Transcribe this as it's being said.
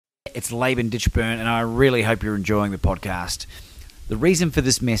It's Laban Ditchburn, and I really hope you're enjoying the podcast. The reason for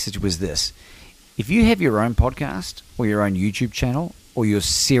this message was this. If you have your own podcast or your own YouTube channel, or you're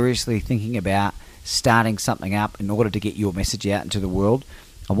seriously thinking about starting something up in order to get your message out into the world,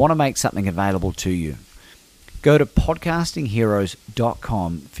 I want to make something available to you. Go to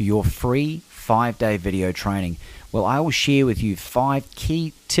podcastingheroes.com for your free 5-day video training. Well, I will share with you 5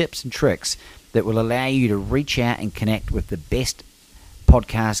 key tips and tricks that will allow you to reach out and connect with the best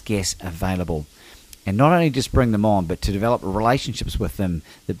podcast guests available, and not only just bring them on, but to develop relationships with them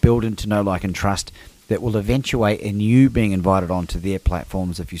that build into know, like, and trust that will eventuate in you being invited onto their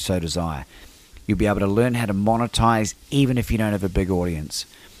platforms if you so desire. You'll be able to learn how to monetize even if you don't have a big audience.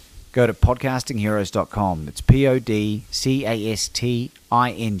 Go to podcastingheroes.com. It's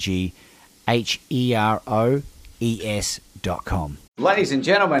podcastingheroes.com. Ladies and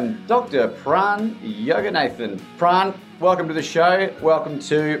gentlemen, Dr. Pran Yoganathan. Pran, welcome to the show. Welcome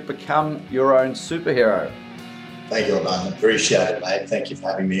to Become Your Own Superhero. Thank you, Laban. Appreciate it, mate. Thank you for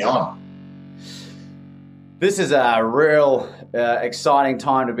having me on. This is a real exciting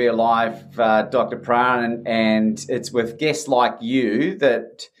time to be alive, Dr. Pran, and it's with guests like you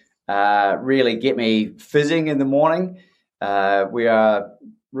that really get me fizzing in the morning. We are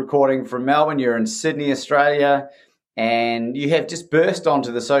recording from Melbourne. You're in Sydney, Australia. And you have just burst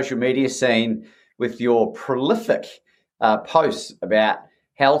onto the social media scene with your prolific posts about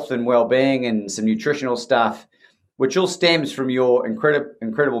health and well-being and some nutritional stuff, which all stems from your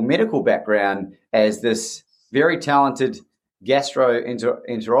incredible medical background as this very talented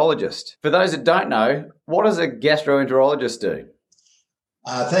gastroenterologist. For those that don't know, what does a gastroenterologist do?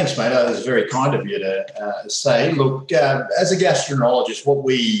 Thanks, mate. That was very kind of you to say. Look, as a gastroenterologist,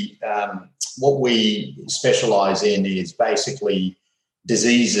 what we specialise in is basically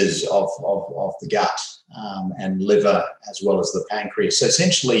diseases of the gut and liver, as well as the pancreas. So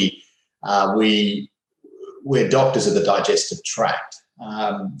essentially, we're doctors of the digestive tract,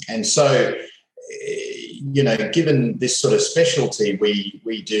 and so given this sort of specialty,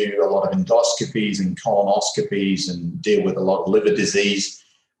 we do a lot of endoscopies and colonoscopies and deal with a lot of liver disease.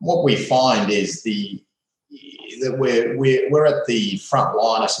 What we find is that we're at the front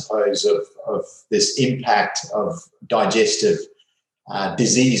line, I suppose, of this impact of digestive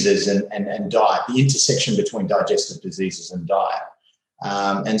diseases and diet, the intersection between digestive diseases and diet.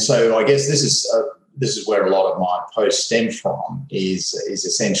 And so I guess this is where a lot of my posts stem from, is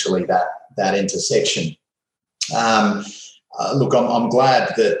essentially that intersection. Look, I'm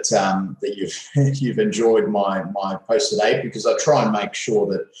glad that you've enjoyed my post today, because I try and make sure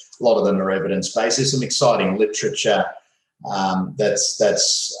that a lot of them are evidence-based. There's some exciting literature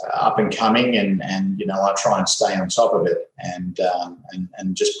that's up and coming, and I try and stay on top of it and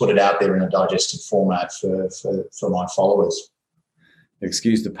just put it out there in a digestive format for my followers.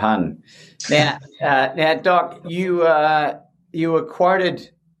 Excuse the pun. Now, Doc, you were quoted.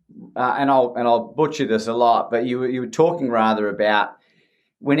 And I'll butcher this a lot, but you were talking rather about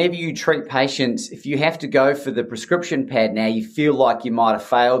whenever you treat patients, if you have to go for the prescription pad now, you feel like you might have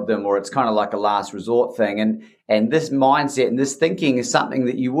failed them, or it's kind of like a last resort thing. And this mindset and this thinking is something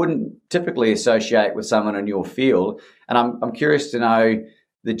that you wouldn't typically associate with someone in your field. And I'm curious to know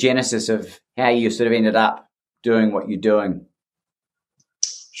the genesis of how you sort of ended up doing what you're doing.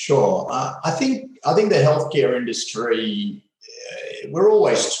 Sure. I think the healthcare industry, we're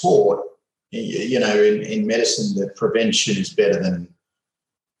always taught, in medicine, that prevention is better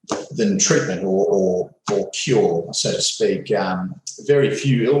than treatment or cure, so to speak. Very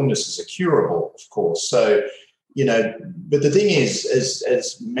few illnesses are curable, of course. So, but the thing is,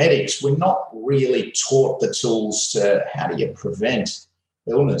 as medics, we're not really taught the tools to how do you prevent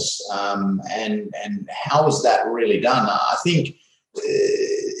illness, and how is that really done? I think.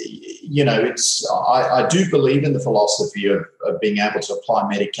 I do believe in the philosophy of being able to apply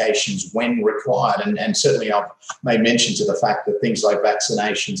medications when required. And certainly I've made mention to the fact that things like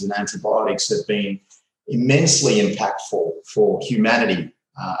vaccinations and antibiotics have been immensely impactful for humanity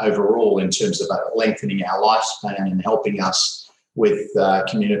overall, in terms of lengthening our lifespan and helping us with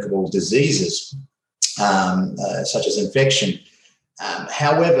communicable diseases such as infection.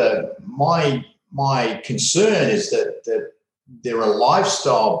 However, my concern is that there are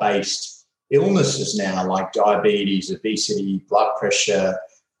lifestyle-based illnesses now, like diabetes, obesity, blood pressure,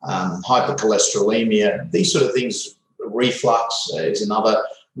 hypercholesterolemia, these sort of things. Reflux is another,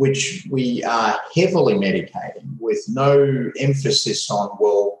 which we are heavily medicating with no emphasis on,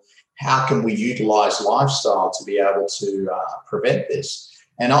 well, how can we utilize lifestyle to be able to prevent this?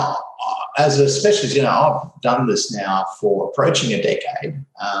 And as a specialist, I've done this now for approaching a decade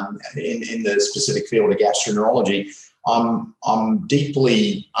in the specific field of gastroenterology. I'm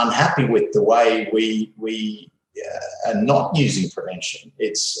deeply unhappy with the way we are not using prevention.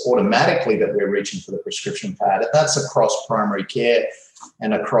 It's automatically that we're reaching for the prescription pad. That's across primary care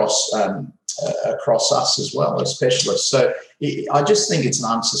and across us as well as specialists. So I just think it's an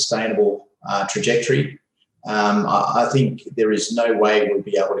unsustainable trajectory. I think there is no way we'll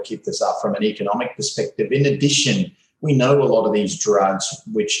be able to keep this up from an economic perspective. In addition, we know a lot of these drugs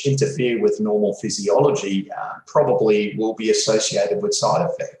which interfere with normal physiology probably will be associated with side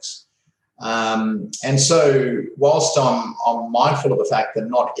effects. And so whilst I'm mindful of the fact that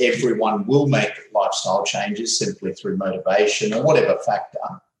not everyone will make lifestyle changes simply through motivation or whatever factor,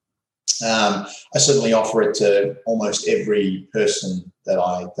 I certainly offer it to almost every person that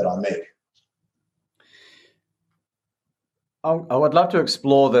I meet. I would love to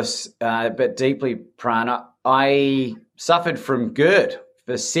explore this a bit deeply, Pran. I suffered from GERD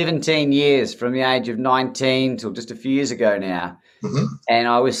for 17 years, from the age of 19 till just a few years ago now. Mm-hmm. And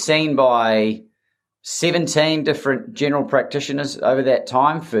I was seen by 17 different general practitioners over that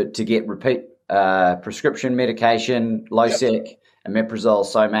time to get repeat prescription medication, Losec, omeprazole,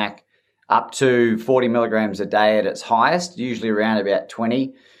 Somac, up to 40 milligrams a day at its highest, usually around about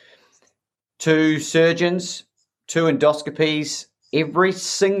 20. 2 surgeons, 2 endoscopies. Every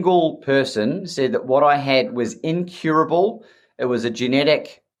single person said that what I had was incurable. It was a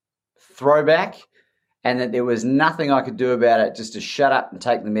genetic throwback, and that there was nothing I could do about it, just to shut up and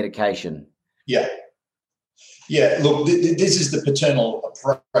take the medication. Yeah. Look, this is the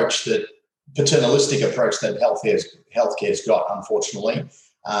paternalistic approach that healthcare's got, unfortunately.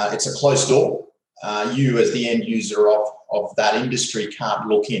 It's a closed door. You, as the end user of that industry, can't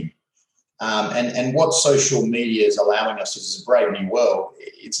look in. And what social media is allowing us is a brave new world.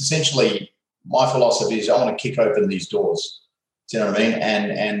 It's essentially, my philosophy is I want to kick open these doors. Do you know what I mean?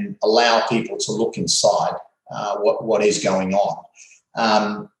 And allow people to look inside what is going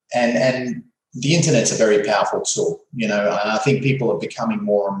on. And the internet's a very powerful tool, and I think people are becoming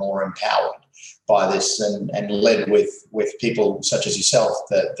more and more empowered by this and led with people such as yourself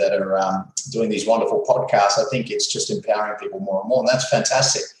that are doing these wonderful podcasts. I think it's just empowering people more and more, and that's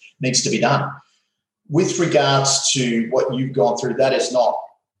fantastic. Needs to be done. With regards to what you've gone through, that is not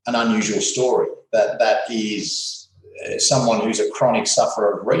an unusual story. That is someone who's a chronic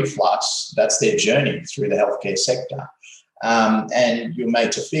sufferer of reflux. That's their journey through the healthcare sector. And you're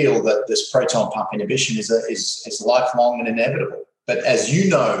made to feel that this proton pump inhibition is lifelong and inevitable. But as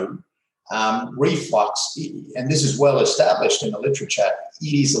you know, reflux, and this is well established in the literature,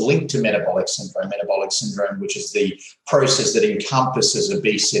 it is linked to metabolic syndrome, which is the process that encompasses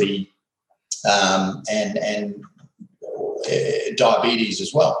obesity and diabetes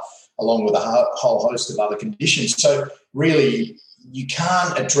as well, along with a whole host of other conditions. So really, you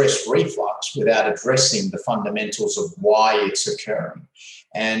can't address reflux without addressing the fundamentals of why it's occurring.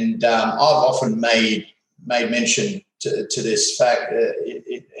 And I've often made mention to this fact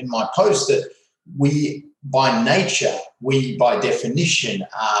in my post that we, by nature, by definition,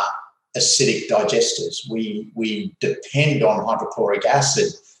 are acidic digesters. We depend on hydrochloric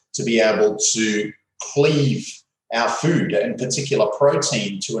acid to be able to cleave our food, in particular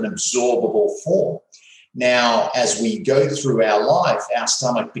protein, to an absorbable form. Now, as we go through our life, our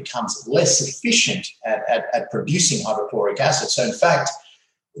stomach becomes less efficient at producing hydrochloric acid. So, in fact,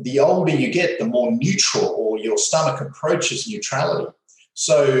 the older you get, the more neutral, or your stomach approaches neutrality.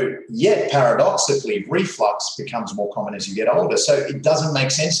 So, yet paradoxically, reflux becomes more common as you get older. So it doesn't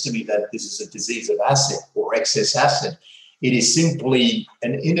make sense to me that this is a disease of acid or excess acid. It is simply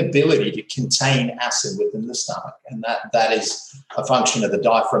an inability to contain acid within the stomach. And that is a function of the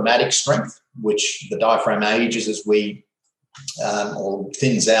diaphragmatic strength, which the diaphragm ages as we or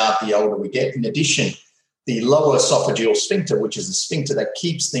thins out the older we get. In addition, the lower esophageal sphincter, which is the sphincter that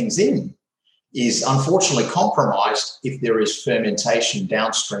keeps things in, is unfortunately compromised if there is fermentation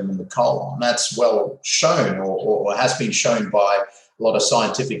downstream in the colon. And that's well shown or has been shown by a lot of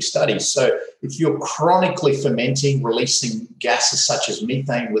scientific studies. So if you're chronically fermenting, releasing gases such as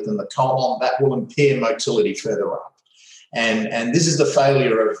methane within the colon, that will impair motility further up. And this is the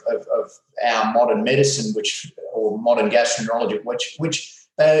failure of our modern medicine, or modern gastroenterology, which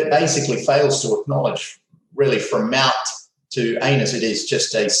basically fails to acknowledge, really, from mouth to anus, it is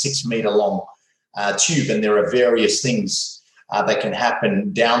just a 6 meter long tube, and there are various things that can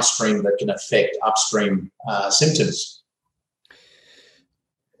happen downstream that can affect upstream symptoms.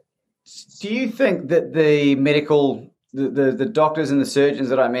 Do you think that the doctors and the surgeons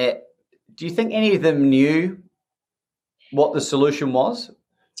that I met, do you think any of them knew what the solution was?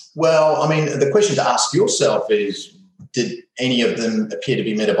 Well, I mean, the question to ask yourself is, did any of them appear to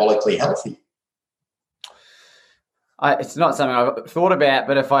be metabolically healthy? It's not something I've thought about,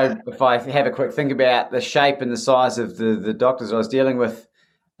 but if I have a quick think about the shape and the size of the doctors I was dealing with,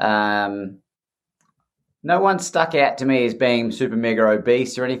 no one stuck out to me as being super mega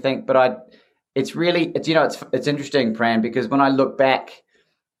obese or anything. But it's interesting, Pran, because when I look back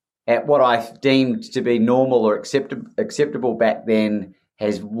at what I deemed to be normal or acceptable back then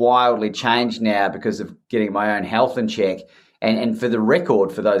has wildly changed now because of getting my own health in check. And for the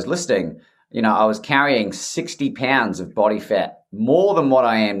record, for those listening, I was carrying 60 pounds of body fat, more than what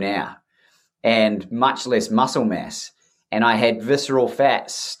I am now, and much less muscle mass. And I had visceral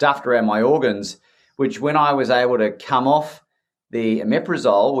fat stuffed around my organs, which when I was able to come off the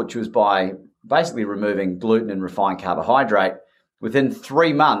omeprazole, which was by basically removing gluten and refined carbohydrate, within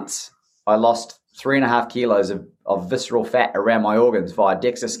 3 months, I lost 3.5 kilos of visceral fat around my organs via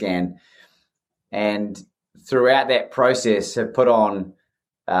DEXA scan. And throughout that process have put on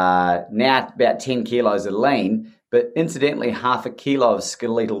now about 10 kilos of lean, but incidentally 0.5 kilo of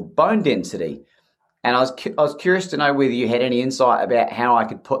skeletal bone density. And I was curious to know whether you had any insight about how I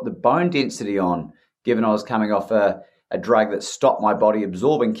could put the bone density on, given I was coming off a drug that stopped my body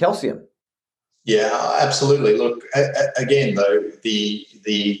absorbing calcium. Yeah, absolutely. Look, again, though, the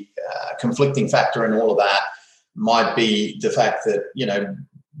conflicting factor in all of that might be the fact that,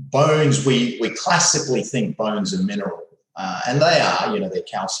 bones, we classically think bones are mineral. And they are, they're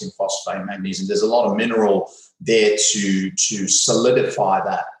calcium, phosphate, magnesium. There's a lot of mineral there to solidify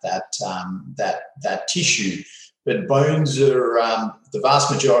that tissue. But bones are the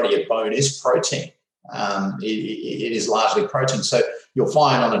vast majority of bone is protein. It is largely protein. So you'll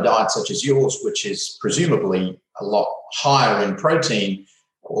find on a diet such as yours, which is presumably a lot higher in protein,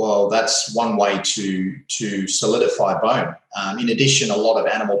 well, that's one way to solidify bone. In addition, a lot of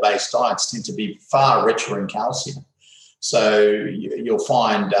animal-based diets tend to be far richer in calcium. So you'll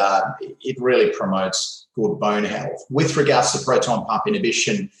find it really promotes good bone health. With regards to proton pump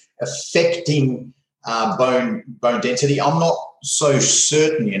inhibition affecting bone density, I'm not so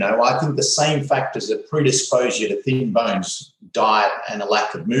certain. I think the same factors that predispose you to thin bones, diet and a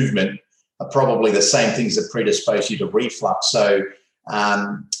lack of movement, are probably the same things that predispose you to reflux. So,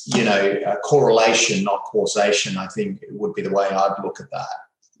 correlation, not causation, I think would be the way I'd look at that.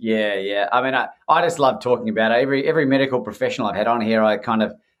 Yeah. I mean, I just love talking about it. Every medical professional I've had on here, I kind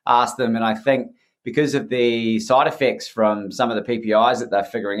of ask them, and I think because of the side effects from some of the PPIs that they're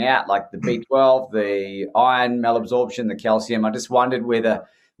figuring out, like the B12, the iron malabsorption, the calcium, I just wondered whether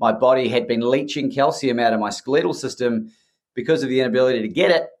my body had been leaching calcium out of my skeletal system because of the inability to get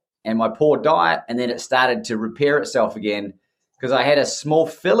it and my poor diet, and then it started to repair itself again because I had a small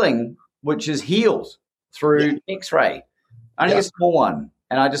filling which is healed through X-ray, only a small one.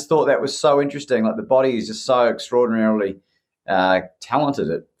 And I just thought that was so interesting. Like the body is just so extraordinarily talented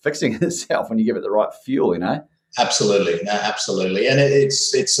at fixing itself when you give it the right fuel, Absolutely, absolutely. And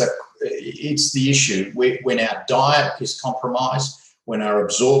it's the issue when our diet is compromised, when our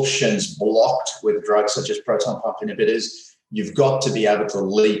absorption's blocked with drugs such as proton pump inhibitors. You've got to be able to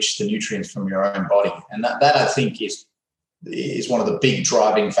leach the nutrients from your own body, and that I think is one of the big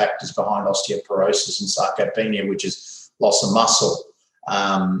driving factors behind osteoporosis and sarcopenia, which is loss of muscle.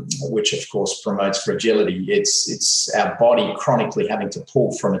 Which of course promotes fragility. It's our body chronically having to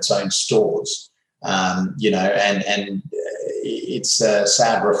pull from its own stores, and it's a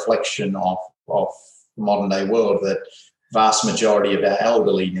sad reflection of the modern day world that vast majority of our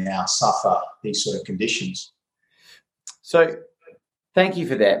elderly now suffer these sort of conditions. So thank you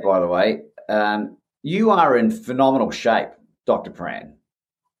for that, by the way. You are in phenomenal shape, Dr. Pran.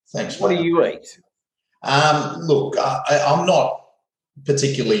 Thanks. What do you eat? Look, I'm not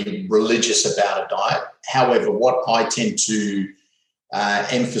particularly religious about a diet. However, what I tend to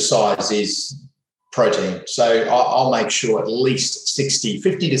emphasize is protein. So I'll make sure at least 50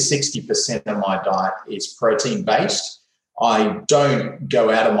 to 60% of my diet is protein based. I don't go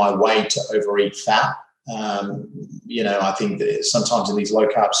out of my way to overeat fat. I think that sometimes in these low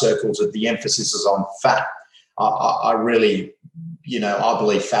carb circles the emphasis is on fat. I really, I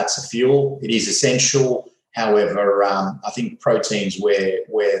believe fat's a fuel. It is essential. However, I think protein's where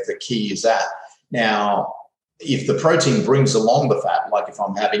the key is at. Now, if the protein brings along the fat, like if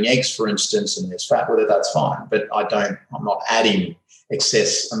I'm having eggs, for instance, and there's fat with it, that's fine. But I'm not adding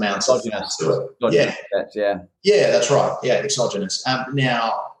excess amounts of fat to it. Yeah, that's right. Yeah, exogenous.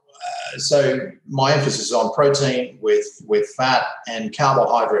 So my emphasis is on protein with fat and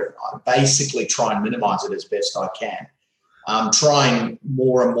carbohydrate. I basically try and minimize it as best I can. I'm trying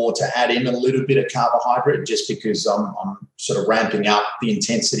more and more to add in a little bit of carbohydrate just because I'm sort of ramping up the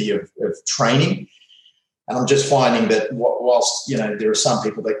intensity of training. And I'm just finding that whilst, there are some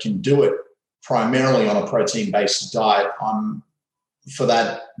people that can do it primarily on a protein-based diet, for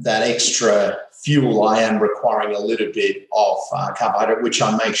that extra fuel, I am requiring a little bit of carbohydrate, which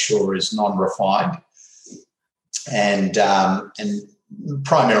I make sure is non-refined, and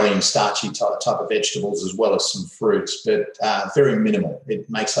primarily in starchy type of vegetables, as well as some fruits, but very minimal. It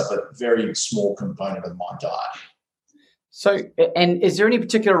makes up a very small component of my diet. So, and is there any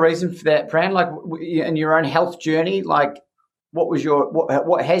particular reason for that, Pran? Like in your own health journey, like what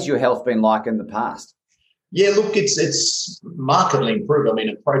has your health been like in the past? Yeah, look, it's markedly improved. I mean,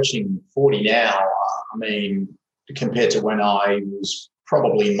 approaching 40 now. I mean, compared to when I was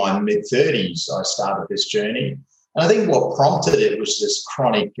probably in my mid-30s, I started this journey. And I think what prompted it was this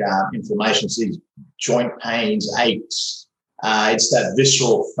chronic inflammation, these joint pains, aches. It's that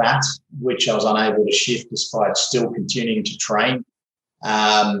visceral fat, which I was unable to shift despite still continuing to train.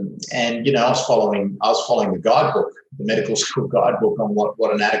 And, you know, I was following the guidebook, the medical school guidebook on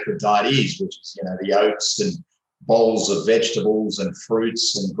what an adequate diet is, which is, you know, the oats and bowls of vegetables and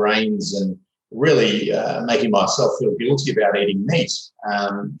fruits and grains, and really making myself feel guilty about eating meat.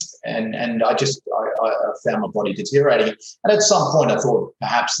 And I found my body deteriorating. And at some point I thought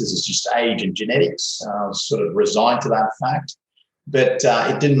perhaps this is just age and genetics. I was sort of resigned to that fact. But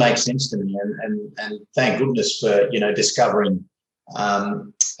it didn't make sense to me. And thank goodness for, you know, discovering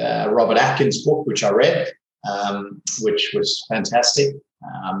Robert Atkins' book, which I read, which was fantastic.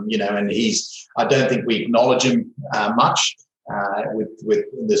 You know, and I don't think we acknowledge him much with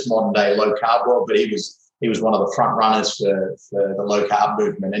this modern day low carb world, but he was one of the front runners for the low carb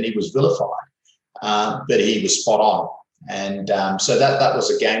movement, and he was vilified, but he was spot on. And so that was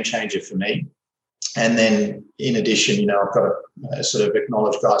a game changer for me. And then in addition, you know, I've got to sort of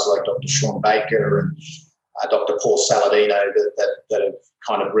acknowledge guys like Dr. Sean Baker and Dr. Paul Saladino that have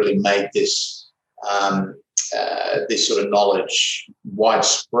kind of really made this sort of knowledge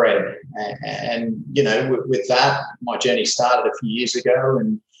widespread. And you know, with that, my journey started a few years ago,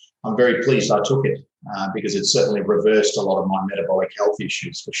 and I'm very pleased I took it because it certainly reversed a lot of my metabolic health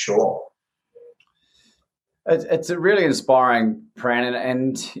issues for sure. It's a really inspiring, Pran,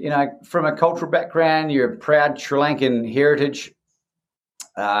 and you know, from a cultural background, you're a proud Sri Lankan heritage.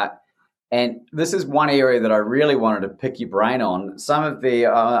 And this is one area that I really wanted to pick your brain on. Some of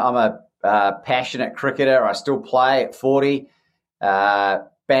I'm a passionate cricketer. I still play at 40.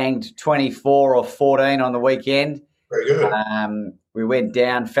 Banged 24 or 14 on the weekend. Very good. We went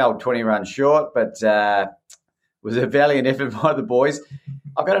down, fell 20 runs short, but was a valiant effort by the boys.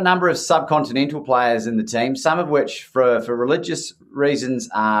 I've got a number of subcontinental players in the team, some of which for religious reasons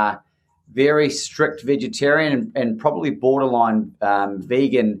are very strict vegetarian and probably borderline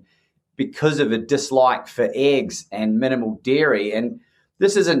vegan because of a dislike for eggs and minimal dairy. And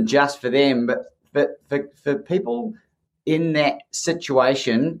this isn't just for them, but for people in that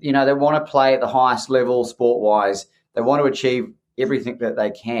situation, you know, they want to play at the highest level sport-wise. They want to achieve everything that they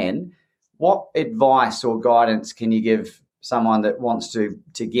can. What advice or guidance can you give someone that wants to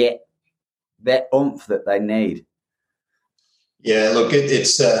get that oomph that they need? Yeah, look,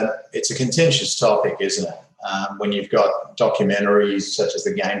 it's a contentious topic, isn't it? When you've got documentaries such as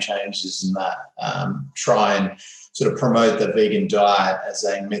The Game Changers and that try and sort of promote the vegan diet as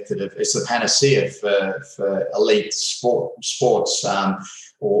a method it's the panacea for elite sports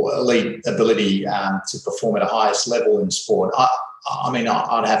or elite ability to perform at a highest level in sport. I mean,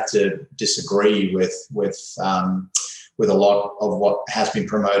 I'd have to disagree with a lot of what has been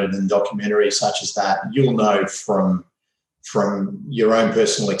promoted in documentaries such as that. You'll know from your own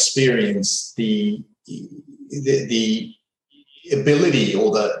personal experience the ability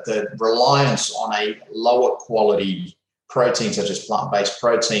or the reliance on a lower quality protein such as plant-based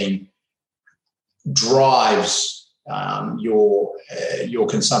protein drives your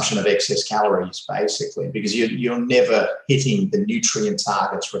consumption of excess calories, basically, because you're never hitting the nutrient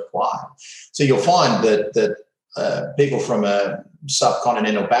targets required. So you'll find that people from a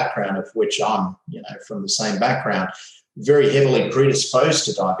subcontinental background, of which I'm, you know, from the same background, very heavily predisposed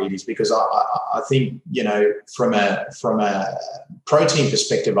to diabetes because I think, you know, from a protein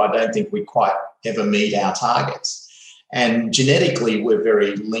perspective, I don't think we quite ever meet our targets. And genetically, we're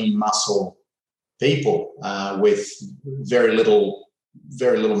very lean muscle people with very little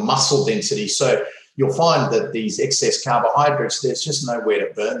muscle density. So you'll find that these excess carbohydrates, there's just nowhere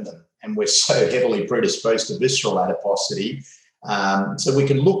to burn them. And we're so heavily predisposed to visceral adiposity. So we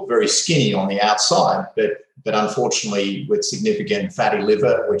can look very skinny on the outside, but unfortunately with significant fatty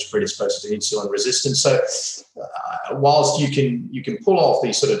liver, which predisposes to insulin resistance. So whilst you can pull off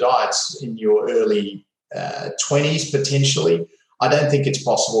these sort of diets in your early 20s potentially, I don't think it's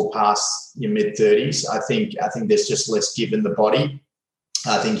possible past your mid 30s. I think there's just less give in the body.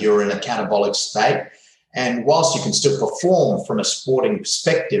 I think you're in a catabolic state. And whilst you can still perform from a sporting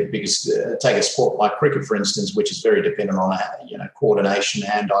perspective, because take a sport like cricket, for instance, which is very dependent on coordination,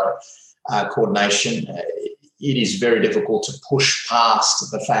 hand-eye coordination, it is very difficult to push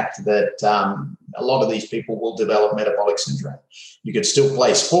past the fact that a lot of these people will develop metabolic syndrome. You could still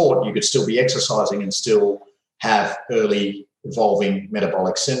play sport, you could still be exercising and still have early evolving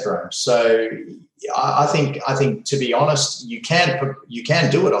metabolic syndrome. So I think to be honest, you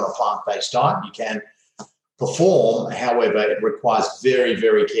can do it on a plant-based diet. You can perform, however, it requires very,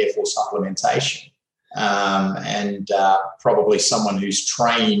 very careful supplementation. And probably someone who's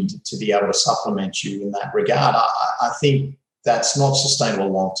trained to be able to supplement you in that regard. I think that's not sustainable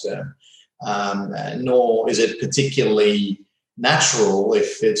long term, nor is it particularly natural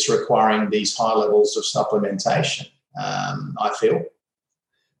if it's requiring these high levels of supplementation, I feel.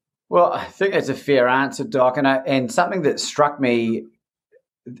 Well, I think that's a fair answer, Doc. And something that struck me,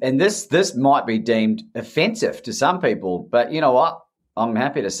 and this might be deemed offensive to some people, but you know what? I'm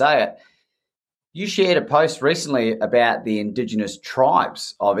happy to say it. You shared a post recently about the indigenous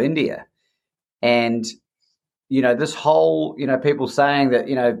tribes of India. And, this whole, people saying that,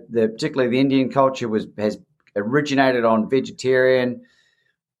 particularly the Indian culture has originated on vegetarian.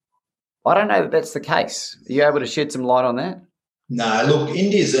 I don't know that that's the case. Are you able to shed some light on that? No, look,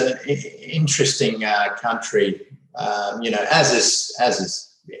 India is an interesting country, as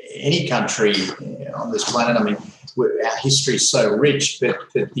is any country on this planet. I mean, our history is so rich, but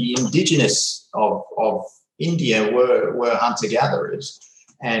the indigenous of India were hunter-gatherers.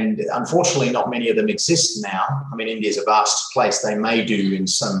 And unfortunately, not many of them exist now. I mean, India is a vast place. They may do in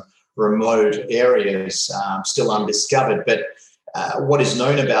some remote areas, still undiscovered. But what is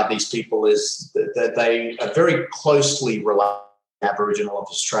known about these people is that they are very closely related to Aboriginal of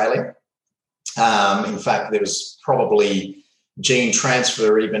Australia. In fact, there was probably gene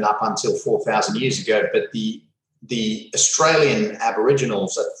transfer even up until 4,000 years ago. But the Australian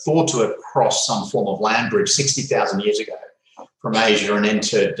Aboriginals are thought to have crossed some form of land bridge 60,000 years ago from Asia and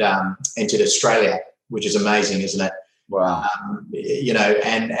entered Australia, which is amazing, isn't it? Wow.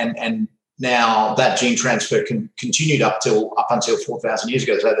 And now that gene transfer continued up until 4,000 years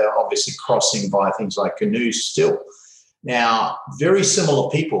ago. So they're obviously crossing by things like canoes still. Now, very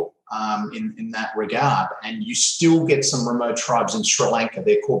similar people in that regard. And you still get some remote tribes in Sri Lanka.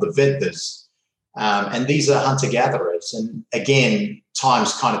 They're called the Vedas. And these are hunter-gatherers. And again,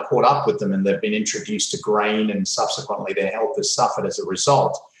 time's kind of caught up with them and they've been introduced to grain and subsequently their health has suffered as a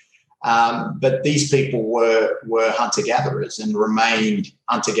result. But these people were hunter-gatherers and remained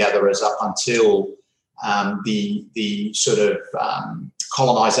hunter-gatherers up until the sort of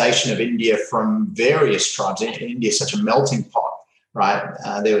colonization of India from various tribes. India is such a melting pot, right?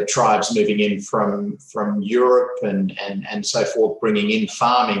 There were tribes moving in from Europe and so forth, bringing in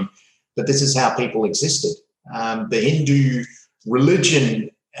farming. But this is how people existed. The Hindu religion,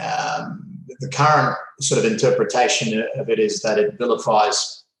 the current sort of interpretation of it is that it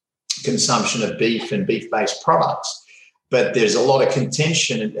vilifies consumption of beef and beef-based products. But there's a lot of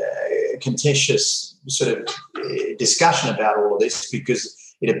contentious sort of discussion about all of this because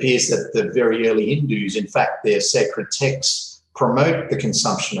it appears that the very early Hindus, in fact, their sacred texts promote the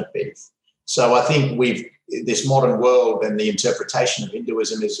consumption of beef. So I think this modern world and the interpretation of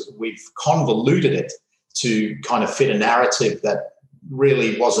Hinduism is we've convoluted it to kind of fit a narrative that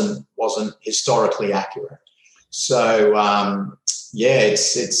really wasn't historically accurate. So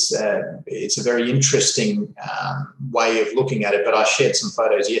it's a very interesting way of looking at it. But I shared some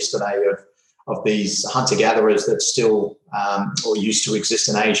photos yesterday of these hunter-gatherers that still or used to exist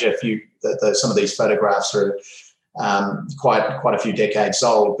in Asia. Some of these photographs are quite a few decades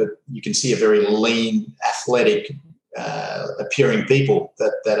old, but you can see a very lean, athletic appearing people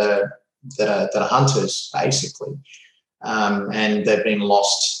that are hunters basically, and they've been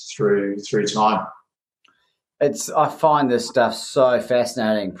lost through time. I find this stuff so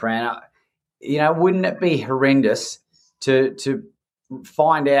fascinating, Pran. Wouldn't it be horrendous to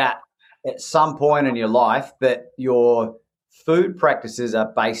find out at some point in your life that your food practices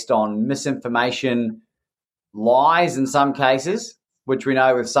are based on misinformation, lies in some cases, which we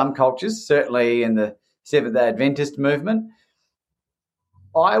know with some cultures, certainly in the Seventh-day Adventist movement?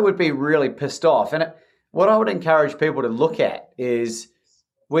 I would be really pissed off. And what I would encourage people to look at is,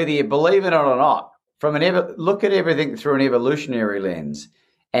 whether you believe in it or not, look at everything through an evolutionary lens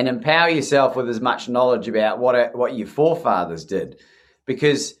and empower yourself with as much knowledge about what your forefathers did.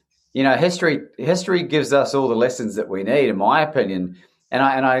 Because, history gives us all the lessons that we need, in my opinion. And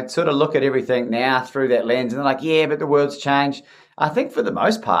I sort of look at everything now through that lens, and they're like, yeah, but the world's changed. I think for the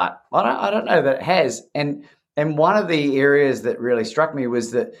most part, I don't know that it has. And And one of the areas that really struck me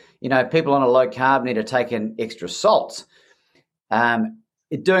was that, people on a low carb need to take in extra salt.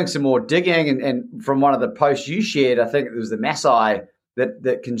 Doing some more digging, and from one of the posts you shared, I think it was the Maasai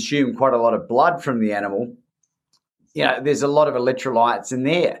that consume quite a lot of blood from the animal. There's a lot of electrolytes in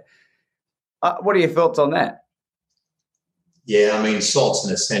there. What are your thoughts on that? Yeah, I mean, salt's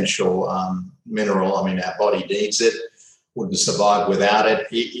an essential mineral. I mean, our body needs it. Wouldn't survive without it.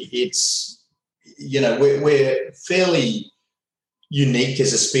 We're fairly unique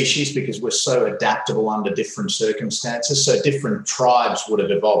as a species because we're so adaptable under different circumstances. So different tribes would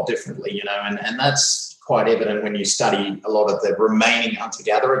have evolved differently, and that's quite evident when you study a lot of the remaining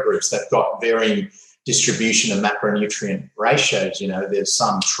hunter-gatherer groups. They've got varying distribution of macronutrient ratios. There's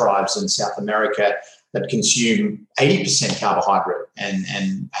some tribes in South America that consume 80% carbohydrate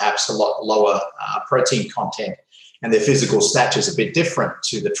and perhaps a lot lower protein content. And their physical stature is a bit different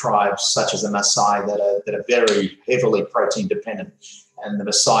to the tribes such as the Maasai that are very heavily protein dependent. And the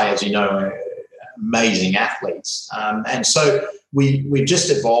Maasai, as you know, are amazing athletes. And so we've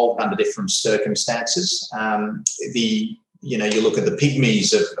just evolved under different circumstances. You look at the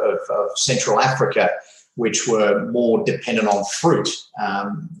pygmies of Central Africa, which were more dependent on fruit,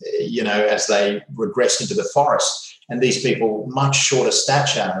 as they regressed into the forest. And these people, much shorter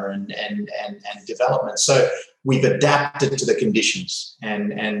stature and development. So we've adapted to the conditions.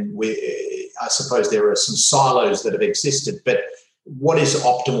 And I suppose there are some silos that have existed, but what is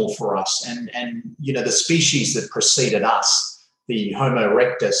optimal for us? And the species that preceded us, the Homo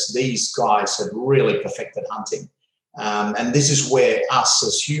erectus, these guys have really perfected hunting. And this is where us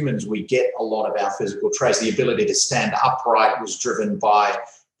as humans, we get a lot of our physical traits. The ability to stand upright was driven by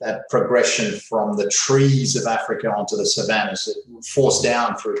that progression from the trees of Africa onto the savannas. It forced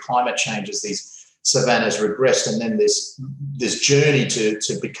down through climate change as these savannas regressed. And then this journey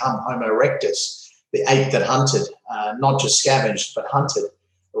to become Homo erectus, the ape that hunted, not just scavenged, but hunted,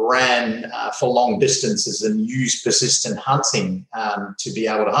 ran for long distances and used persistent hunting to be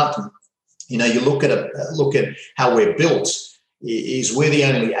able to hunt. You look at how we're built. Is we're the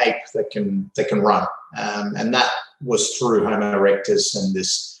only ape that can run, and that was through Homo erectus and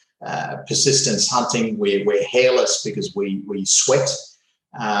this persistence hunting. We're hairless because we sweat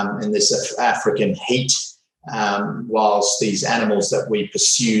in this African heat, whilst these animals that we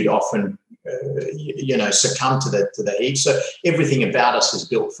pursued often succumb to the heat. So everything about us is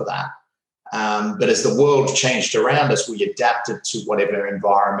built for that. But as the world changed around us, we adapted to whatever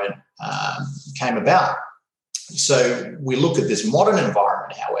environment came about. So we look at this modern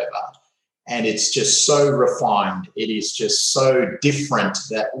environment, however, and it's just so refined. It is just so different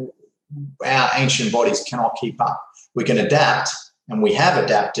that our ancient bodies cannot keep up. We can adapt, and we have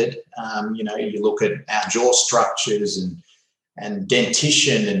adapted. You look at our jaw structures and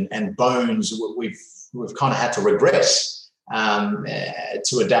dentition and bones. We've kind of had to regress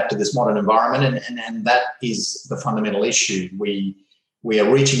to adapt to this modern environment, and that is the fundamental issue. We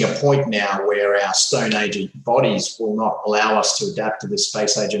are reaching a point now where our Stone Age bodies will not allow us to adapt to this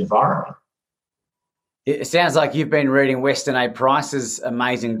space age environment. It sounds like you've been reading Weston A. Price's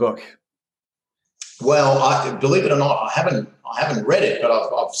amazing book. Well, believe it or not, I haven't read it, but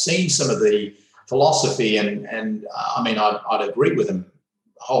I've seen some of the philosophy, and I mean, I'd agree with him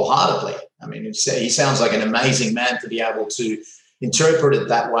wholeheartedly. I mean, he sounds like an amazing man to be able to interpret it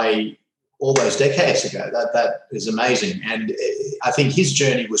that way all those decades ago. That is amazing. And I think his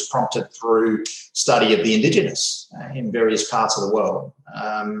journey was prompted through study of the indigenous in various parts of the world,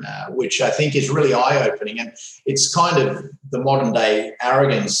 which I think is really eye-opening. And it's kind of the modern day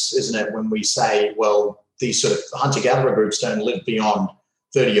arrogance, isn't it, when we say, well, these sort of hunter-gatherer groups don't live beyond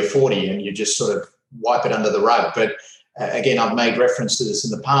 30 or 40 and you just sort of wipe it under the rug. But again, I've made reference to this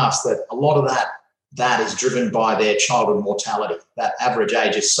in the past, that a lot of that is driven by their childhood mortality. That average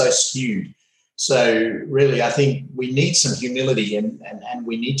age is so skewed. So really, I think we need some humility and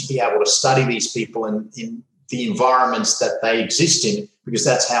we need to be able to study these people in the environments that they exist in, because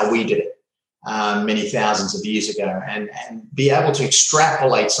that's how we did it many thousands of years ago, and be able to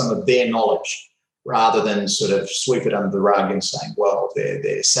extrapolate some of their knowledge rather than sort of sweep it under the rug and saying, well,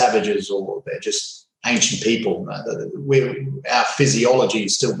 they're savages or they're just ancient people. Our physiology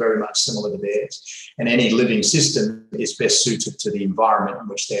is still very much similar to theirs, and any living system is best suited to the environment in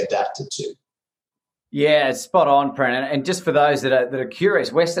which they're adapted to. Yeah, it's spot on, Brennan. And just for those that are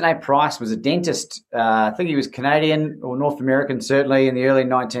curious, Weston A. Price was a dentist. I think he was Canadian or North American, certainly in the early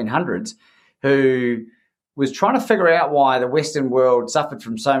 1900s, who was trying to figure out why the Western world suffered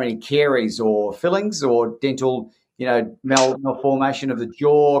from so many caries or fillings or dental, malformation of the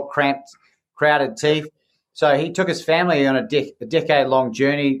jaw, cramped, crowded teeth. So he took his family on a decade-long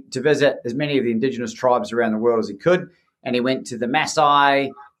journey to visit as many of the indigenous tribes around the world as he could, and he went to the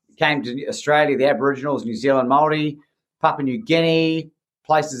Maasai, came to Australia, the Aboriginals, New Zealand Māori, Papua New Guinea,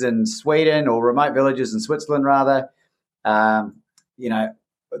 places in Sweden or remote villages in Switzerland, rather. The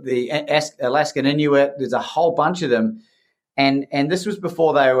Alaskan Inuit, there's a whole bunch of them. And this was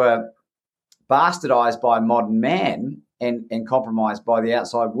before they were bastardized by modern man and compromised by the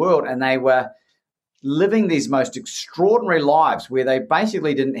outside world. And they were living these most extraordinary lives where they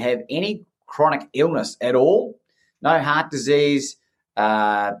basically didn't have any chronic illness at all. No heart disease,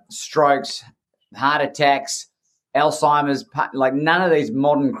 strokes, heart attacks, Alzheimer's, like none of these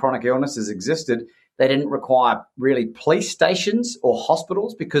modern chronic illnesses existed. They didn't require really police stations or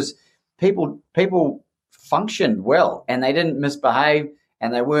hospitals because people functioned well and they didn't misbehave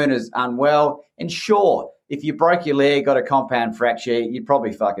and they weren't as unwell. And sure, if you broke your leg, got a compound fracture, you'd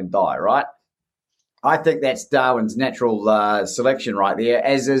probably fucking die, right? I think that's Darwin's natural selection right there,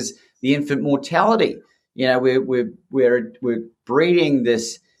 as is the infant mortality. You know, we're breeding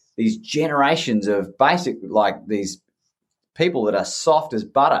these generations of these people that are soft as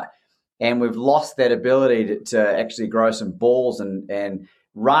butter, and we've lost that ability to actually grow some balls and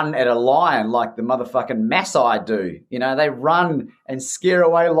run at a lion like the motherfucking Maasai do. You know, they run and scare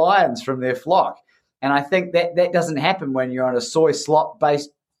away lions from their flock. And I think that doesn't happen when you're on a soy slop-based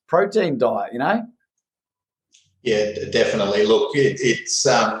protein diet, you know? Yeah, definitely. Look, it's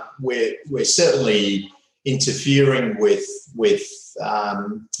we're certainly interfering with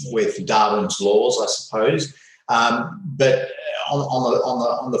Darwin's laws, I suppose. But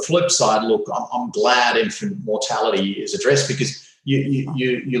on the flip side, look, I'm glad infant mortality is addressed because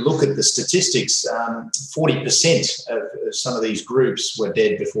you look at the statistics. 40% of some of these groups were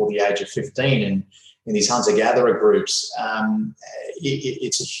dead before the age of 15, and in these hunter-gatherer groups,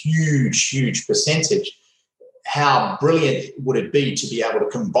 it's a huge percentage. How brilliant would it be to be able to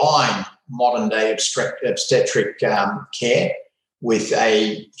combine modern-day obstetric care with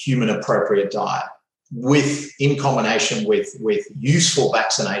a human-appropriate diet, in combination with useful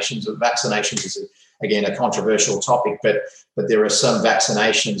vaccinations. Vaccinations is again a controversial topic, but there are some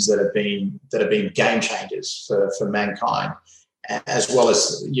vaccinations that have been game changers for mankind, as well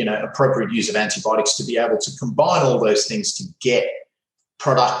as appropriate use of antibiotics to be able to combine all those things to get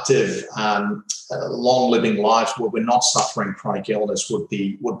productive, long living lives where we're not suffering chronic illness would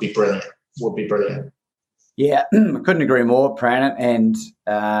be brilliant. Would be brilliant. Yeah, I couldn't agree more, Pran. And,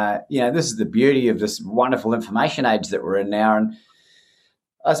 this is the beauty of this wonderful information age that we're in now. And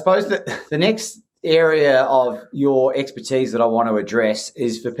I suppose that the next area of your expertise that I want to address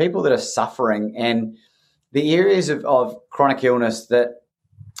is for people that are suffering and the areas of chronic illness that,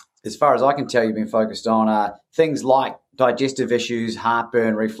 as far as I can tell, you've been focused on are things like digestive issues,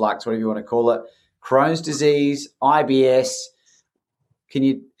 heartburn, reflux, whatever you want to call it, Crohn's disease, IBS. Can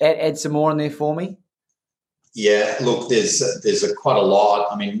you add some more in there for me? Yeah, look, there's quite a lot.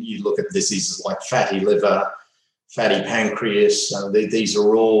 I mean, you look at diseases like fatty liver, fatty pancreas. These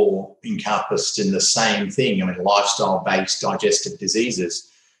are all encompassed in the same thing. I mean, lifestyle-based digestive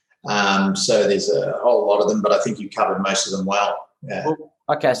diseases. So there's a whole lot of them, but I think you covered most of them well. Yeah.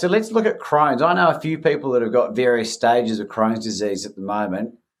 Okay, so let's look at Crohn's. I know a few people that have got various stages of Crohn's disease at the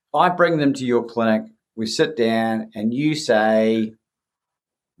moment. I bring them to your clinic. We sit down and you say,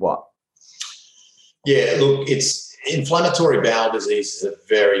 what? Yeah, look, it's inflammatory bowel disease is a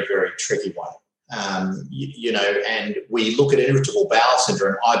very, very tricky one. And we look at irritable bowel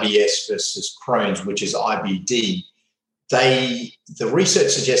syndrome, IBS versus Crohn's, which is IBD. The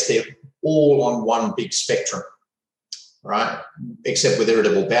research suggests they're all on one big spectrum, right? Except with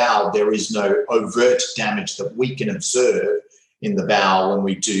irritable bowel, there is no overt damage that we can observe in the bowel when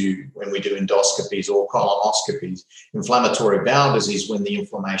we do endoscopies or colonoscopies. Inflammatory bowel disease, when the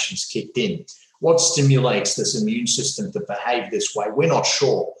inflammation's kicked in. What stimulates this immune system to behave this way? We're not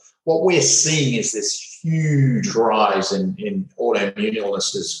sure. What we're seeing is this huge rise in autoimmune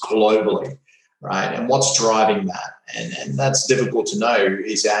illnesses globally, right? And what's driving that? And that's difficult to know.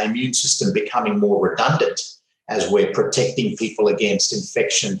 Is our immune system becoming more redundant as we're protecting people against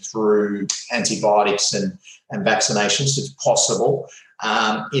infection through antibiotics and vaccinations? It's possible.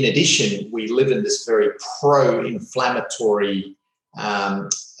 In addition, we live in this very pro-inflammatory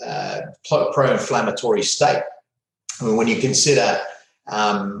state. I mean, when you consider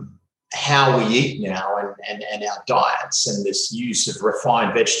how we eat now and our diets and this use of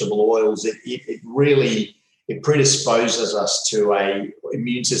refined vegetable oils, it really predisposes us to a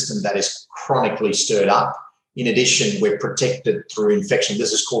immune system that is chronically stirred up. In addition, we're protected through infection.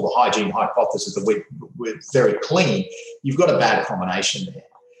 This is called the hygiene hypothesis, that we're very clean. You've got a bad combination there.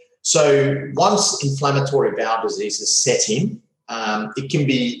 So once inflammatory bowel disease is set in, it can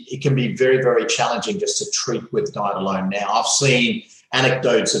be very, very challenging just to treat with diet alone. Now, I've seen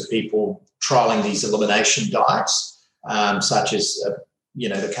anecdotes of people trialing these elimination diets, such as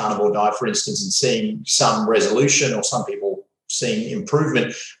the carnivore diet, for instance, and seeing some resolution, or some people seeing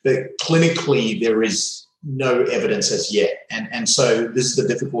improvement, but clinically there is no evidence as yet. And so this is the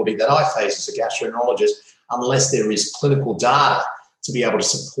difficulty that I face as a gastroenterologist. Unless there is clinical data to be able to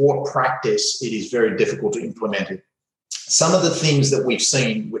support practice, it is very difficult to implement it. Some of the things that we've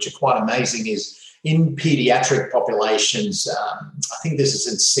seen, which are quite amazing, is in pediatric populations. I think this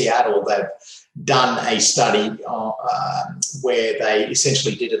is in Seattle. They've done a study where they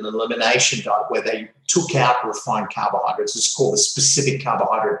essentially did an elimination diet where they took out refined carbohydrates. It's called the specific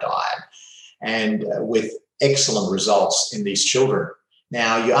carbohydrate diet, and with excellent results in these children.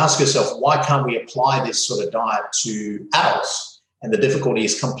 Now, you ask yourself, why can't we apply this sort of diet to adults? And the difficulty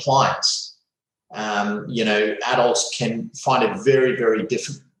is compliance. Adults can find it very, very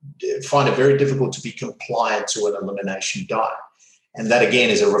difficult to be compliant to an elimination diet. And that, again,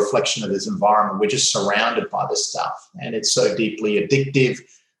 is a reflection of this environment. We're just surrounded by this stuff, and it's so deeply addictive.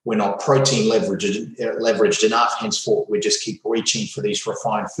 We're not protein leveraged enough. Henceforth, we just keep reaching for these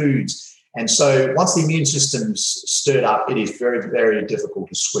refined foods. And so once the immune system's stirred up, it is very, very difficult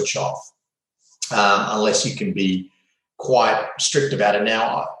to switch off unless you can be quite strict about it.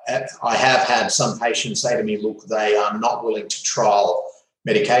 Now, I have had some patients say to me, look, they are not willing to trial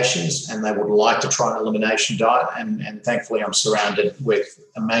medications and they would like to try an elimination diet. And thankfully, I'm surrounded with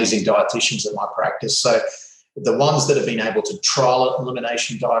amazing dietitians in my practice. So the ones that have been able to trial an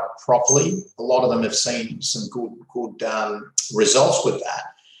elimination diet properly, a lot of them have seen some good results with that.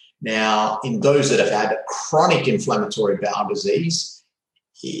 Now, in those that have had chronic inflammatory bowel disease,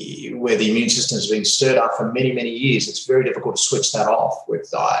 where the immune system has been stirred up for many, many years, it's very difficult to switch that off with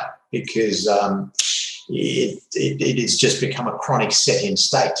diet because it has just become a chronic set-in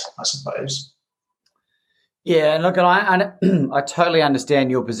state, I suppose. Yeah, and look, I totally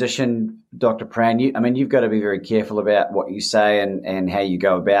understand your position, Dr. Pran. You've got to be very careful about what you say and how you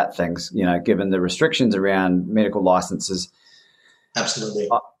go about things, given the restrictions around medical licenses. Absolutely.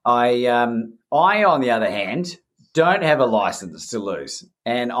 I, on the other hand, don't have a license to lose.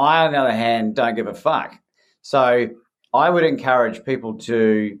 And I, on the other hand, don't give a fuck. So I would encourage people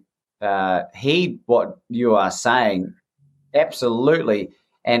to heed what you are saying, absolutely.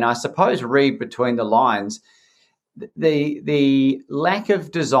 And I suppose read between the lines. The lack of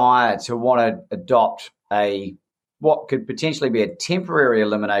desire to want to adopt what could potentially be a temporary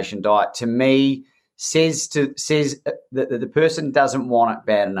elimination diet, to me, says that the person doesn't want it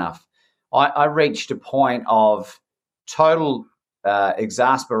bad enough. I reached a point of total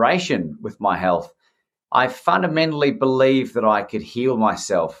exasperation with my health. I fundamentally believed that I could heal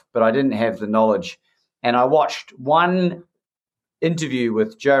myself, but I didn't have the knowledge. And I watched one interview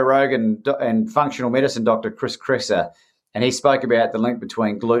with Joe Rogan and functional medicine Dr. Chris Kresser, and he spoke about the link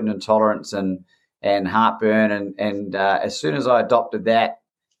between gluten intolerance and heartburn. And as soon as I adopted that,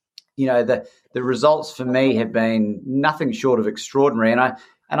 the results for me have been nothing short of extraordinary.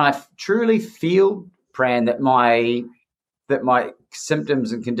 And I truly feel, Pran, that my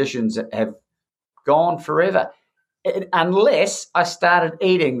symptoms and conditions have gone forever, unless I started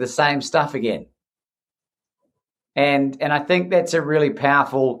eating the same stuff again. And I think that's a really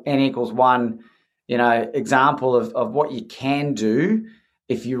powerful N=1, example of what you can do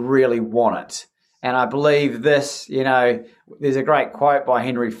if you really want it. And I believe this, there's a great quote by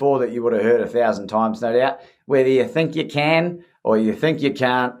Henry Ford that you would have heard 1,000 times, no doubt. Whether you think you can or you think you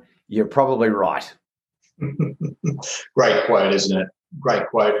can't, you're probably right. Great quote, isn't it? Great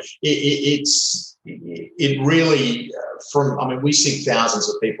quote. It really, we see thousands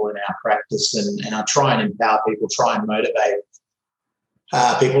of people in our practice, and I try and empower people, try and motivate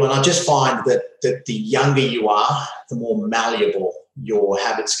people. And I just find that the younger you are, the more malleable your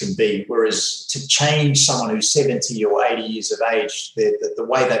habits can be. Whereas to change someone who's 70 or 80 years of age, the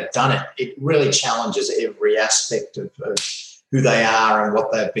way they've done it, it really challenges every aspect of who they are and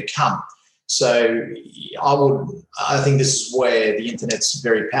what they've become. So I think this is where the internet's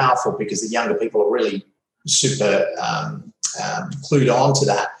very powerful, because the younger people are really super clued on to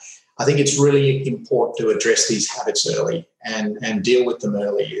that. I think it's really important to address these habits early and deal with them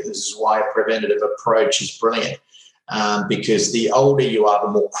early. This is why a preventative approach is brilliant, because the older you are,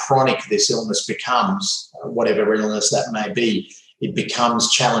 the more chronic this illness becomes, whatever illness that may be, it becomes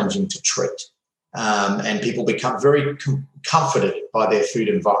challenging to treat. And people become very comforted by their food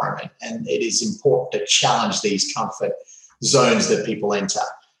environment. And it is important to challenge these comfort zones that people enter.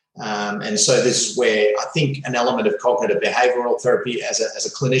 And so this is where I think an element of cognitive behavioral therapy, as a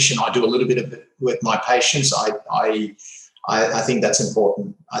clinician, I do a little bit of it with my patients. I think that's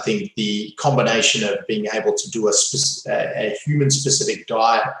important. I think the combination of being able to do a human-specific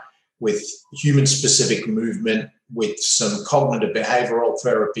diet with human-specific movement, with some cognitive behavioral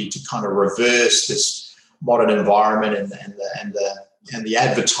therapy to kind of reverse this modern environment and the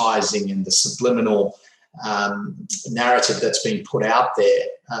advertising and the subliminal narrative that's been put out there,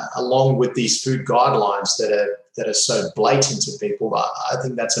 along with these food guidelines that are so blatant to people. I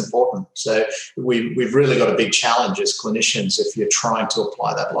think that's important. So we've really got a big challenge as clinicians if you're trying to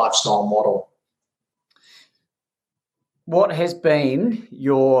apply that lifestyle model. What has been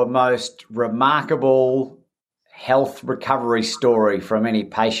your most remarkable health recovery story from any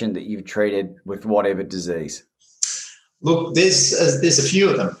patient that you've treated with whatever disease? Look, there's a few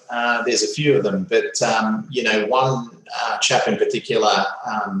of them. But one chap in particular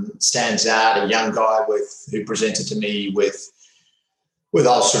stands out. A young guy who presented to me with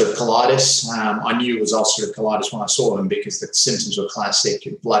ulcerative colitis. I knew it was ulcerative colitis when I saw him because the symptoms were classic: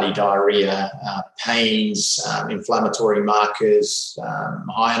 bloody diarrhea, pains, inflammatory markers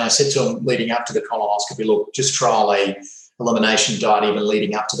high. And I said to him, leading up to the colonoscopy, look, just trial a elimination diet even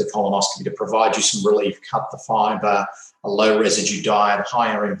leading up to the colonoscopy to provide you some relief. Cut the fibre, a low residue diet,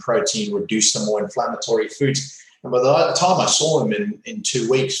 higher in protein, reduce some more inflammatory foods. And by the time I saw him in 2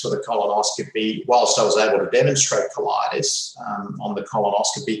 weeks for the colonoscopy, whilst I was able to demonstrate colitis on the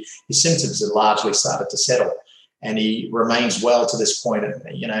colonoscopy, his symptoms had largely started to settle. And he remains well to this point,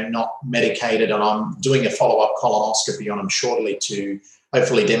 not medicated. And I'm doing a follow-up colonoscopy on him shortly to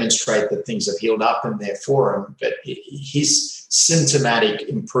hopefully demonstrate that things have healed up in there for him. But his symptomatic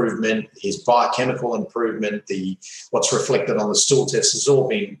improvement, his biochemical improvement, what's reflected on the stool test has all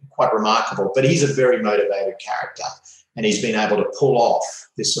been quite remarkable. But he's a very motivated character, and he's been able to pull off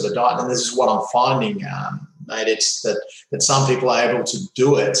this sort of diet. And this is what I'm finding, mate. It's that some people are able to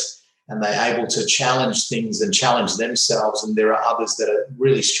do it, and they're able to challenge things and challenge themselves, and there are others that are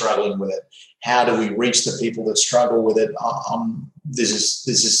really struggling with it. How do we reach the people that struggle with it? This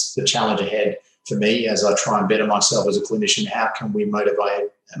is the challenge ahead for me as I try and better myself as a clinician. How can we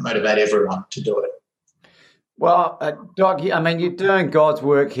motivate everyone to do it? Well, Doc, I mean, you're doing God's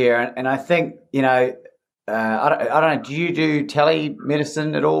work here, and I think I don't know. Do you do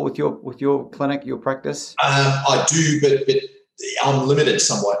telemedicine at all with your clinic, your practice? I do, but I'm limited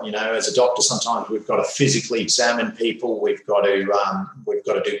somewhat. As a doctor, sometimes we've got to physically examine people. We've got to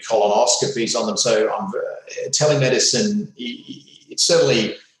do colonoscopies on them. So telemedicine. It's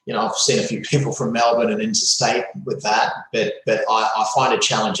certainly, I've seen a few people from Melbourne and interstate with that, but I find it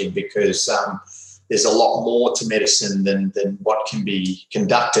challenging because there's a lot more to medicine than what can be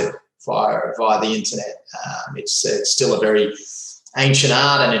conducted via the internet. It's still a very ancient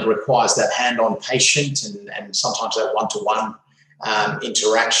art, and it requires that hand-on patient and sometimes that one-to-one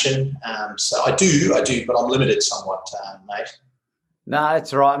interaction. So I do, but I'm limited somewhat, mate. No,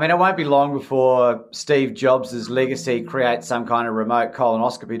 that's right. I mean, it won't be long before Steve Jobs' legacy creates some kind of remote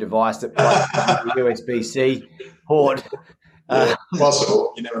colonoscopy device that plugs into the USB-C port.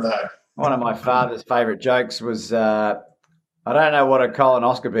 Possible. You never know. One of my father's favourite jokes was, I don't know what a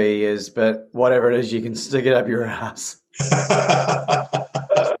colonoscopy is, but whatever it is, you can stick it up your ass.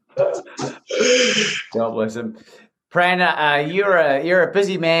 God bless him. Pran, you're a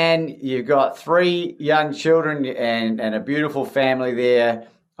busy man. You've got 3 young children and a beautiful family there.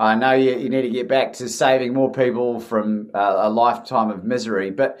 I know you need to get back to saving more people from a lifetime of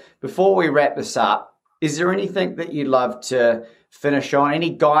misery. But before we wrap this up, is there anything that you'd love to finish on? Any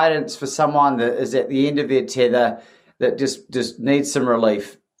guidance for someone that is at the end of their tether that just needs some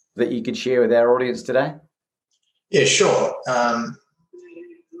relief that you could share with our audience today? Yeah, sure.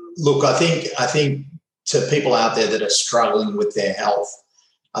 Look, I think to people out there that are struggling with their health,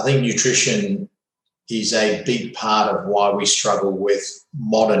 I think nutrition is a big part of why we struggle with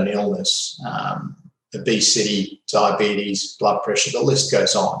modern illness, obesity, diabetes, blood pressure, the list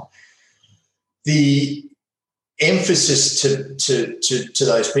goes on. The emphasis to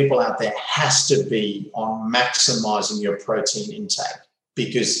those people out there has to be on maximizing your protein intake,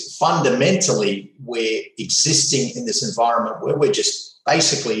 because fundamentally we're existing in this environment where we're just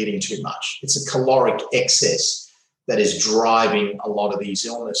basically eating too much. It's a caloric excess that is driving a lot of these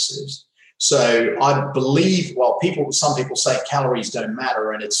illnesses. So I believe, some people say calories don't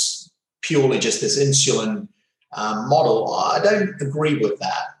matter and it's purely just this insulin model. I don't agree with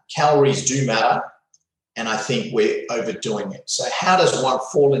that. Calories do matter, and I think we're overdoing it. So how does one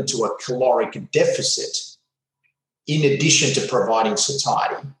fall into a caloric deficit in addition to providing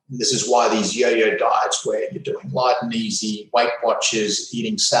satiety. And this is why these yo-yo diets where you're doing light and easy, Weight Watchers,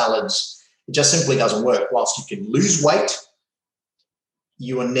 eating salads, it just simply doesn't work. Whilst you can lose weight,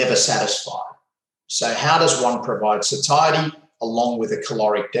 you are never satisfied. So how does one provide satiety along with a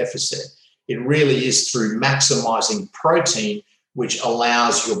caloric deficit? It really is through maximizing protein, which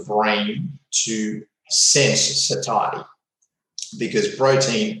allows your brain to sense satiety. Because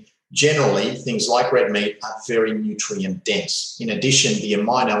protein, generally, things like red meat are very nutrient dense. In addition, the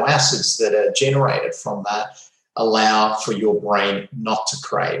amino acids that are generated from that allow for your brain not to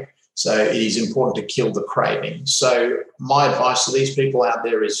crave. So it is important to kill the craving. So my advice to these people out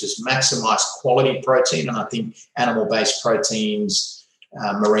there is just maximize quality protein. And I think animal-based proteins,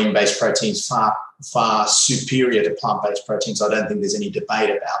 marine-based proteins, far superior to plant-based proteins. I don't think there's any debate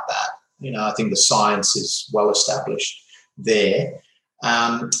about that. I think the science is well established there.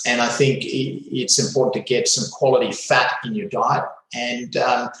 And I think it's important to get some quality fat in your diet. And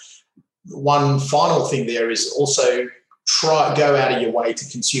one final thing there is also go out of your way to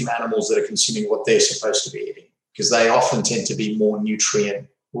consume animals that are consuming what they're supposed to be eating, because they often tend to be more nutrient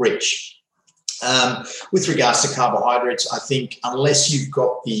rich. With regards to carbohydrates, I think unless you've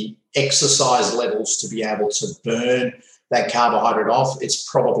got the exercise levels to be able to burn that carbohydrate off, it's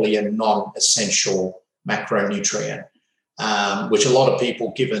probably a non-essential macronutrient, which a lot of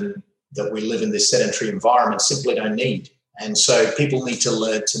people, given that we live in this sedentary environment, simply don't need. And so people need to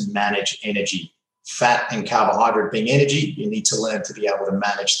learn to manage energy. Fat and carbohydrate being energy, you need to learn to be able to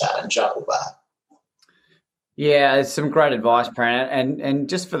manage that and juggle that. Yeah, it's some great advice, Pran. And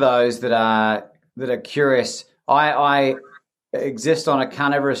just for those that are curious, I exist on a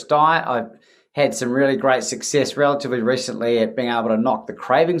carnivorous diet. I've had some really great success relatively recently at being able to knock the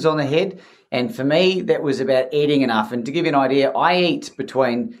cravings on the head. And for me, that was about eating enough. And to give you an idea, I eat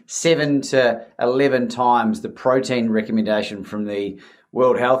between 7 to 11 times the protein recommendation from the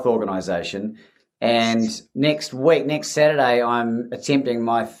World Health Organization. And next Saturday, I'm attempting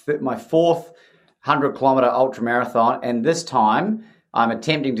my fourth 100-kilometer ultra marathon. And this time, I'm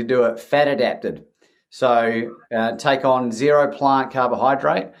attempting to do it fat adapted. So take on 0 plant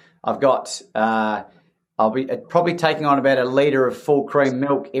carbohydrate. I've got, I'll be probably taking on about a litre of full cream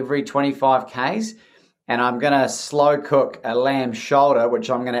milk every 25 Ks. And I'm going to slow cook a lamb shoulder, which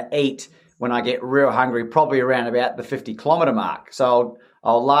I'm going to eat when I get real hungry, probably around about the 50-kilometer mark. So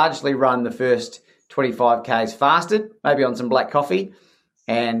I'll largely run the first 25 Ks fasted, maybe on some black coffee,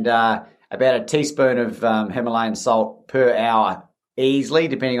 and about a teaspoon of Himalayan salt per hour easily,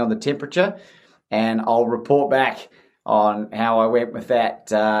 depending on the temperature. And I'll report back on how I went with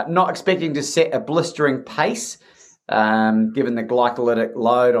that. Not expecting to set a blistering pace, given the glycolytic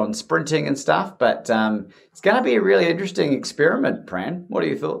load on sprinting and stuff, but it's going to be a really interesting experiment, Pran. What are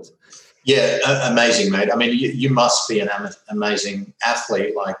your thoughts? Yeah, amazing, mate. I mean, you must be an amazing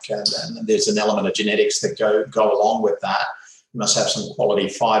athlete. There's an element of genetics that go along with that. You must have some quality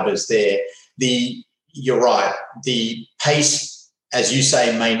fibers there. You're right. The pace, as you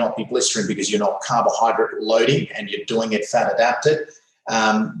say, may not be blistering because you're not carbohydrate loading and you're doing it fat adapted,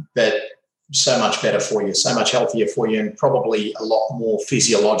 but so much better for you, so much healthier for you, and probably a lot more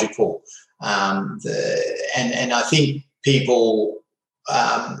physiological. And I think people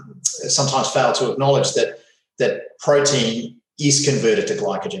sometimes fail to acknowledge that protein is converted to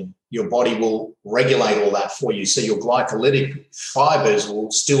glycogen. Your body will regulate all that for you. So your glycolytic fibers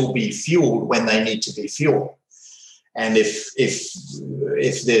will still be fueled when they need to be fueled. And if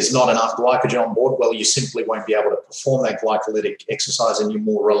there's not enough glycogen on board, well, you simply won't be able to perform that glycolytic exercise, and you're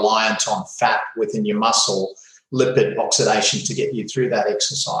more reliant on fat within your muscle, lipid oxidation to get you through that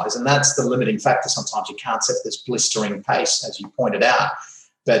exercise. And that's the limiting factor. Sometimes you can't set this blistering pace, as you pointed out,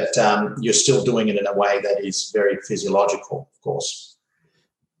 but you're still doing it in a way that is very physiological, of course.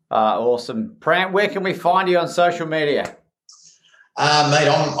 Awesome. Pran, where can we find you on social media? Mate,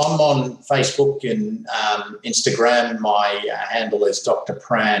 I'm on Facebook and Instagram. My handle is Dr.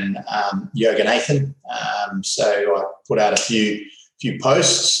 Pran Yoganathan. So I put out a few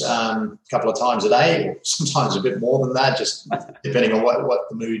posts a couple of times a day, or sometimes a bit more than that, just depending on what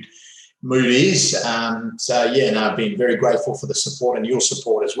the mood is. I've been very grateful for the support and your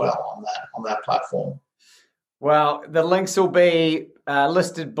support as well on that platform. Well, the links will be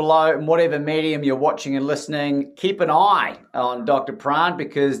listed below in whatever medium you're watching and listening. Keep an eye on Dr. Pran,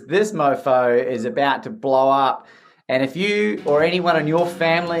 because this mofo is about to blow up. And if you or anyone in your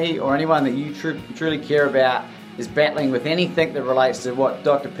family or anyone that you truly care about is battling with anything that relates to what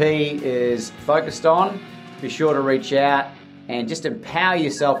Dr. P is focused on, be sure to reach out and just empower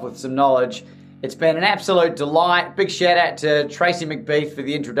yourself with some knowledge. It's been an absolute delight. Big shout out to Tracy McBeath for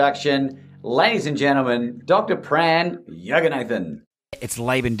the introduction. Ladies and gentlemen, Dr. Pran Yoganathan. It's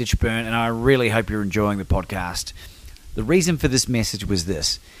Laban Ditchburn, and I really hope you're enjoying the podcast. The reason for this message was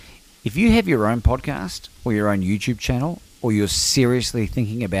this. If you have your own podcast or your own YouTube channel, or you're seriously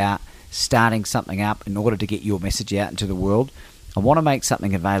thinking about starting something up in order to get your message out into the world, I want to make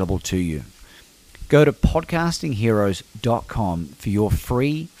something available to you. Go to podcastingheroes.com for your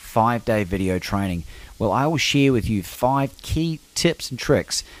free 5-day video training. Well, I will share with you 5 key tips and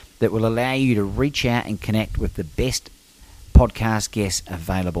tricks that will allow you to reach out and connect with the best podcast guests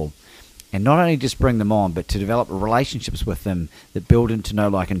available. And not only just bring them on, but to develop relationships with them that build into know,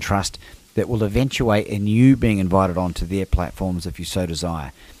 like, and trust that will eventuate in you being invited onto their platforms if you so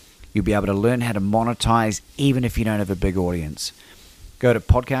desire. You'll be able to learn how to monetize even if you don't have a big audience. Go to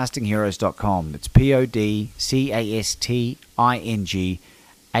podcastingheroes.com. It's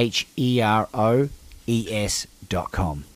podcastingheroes.com.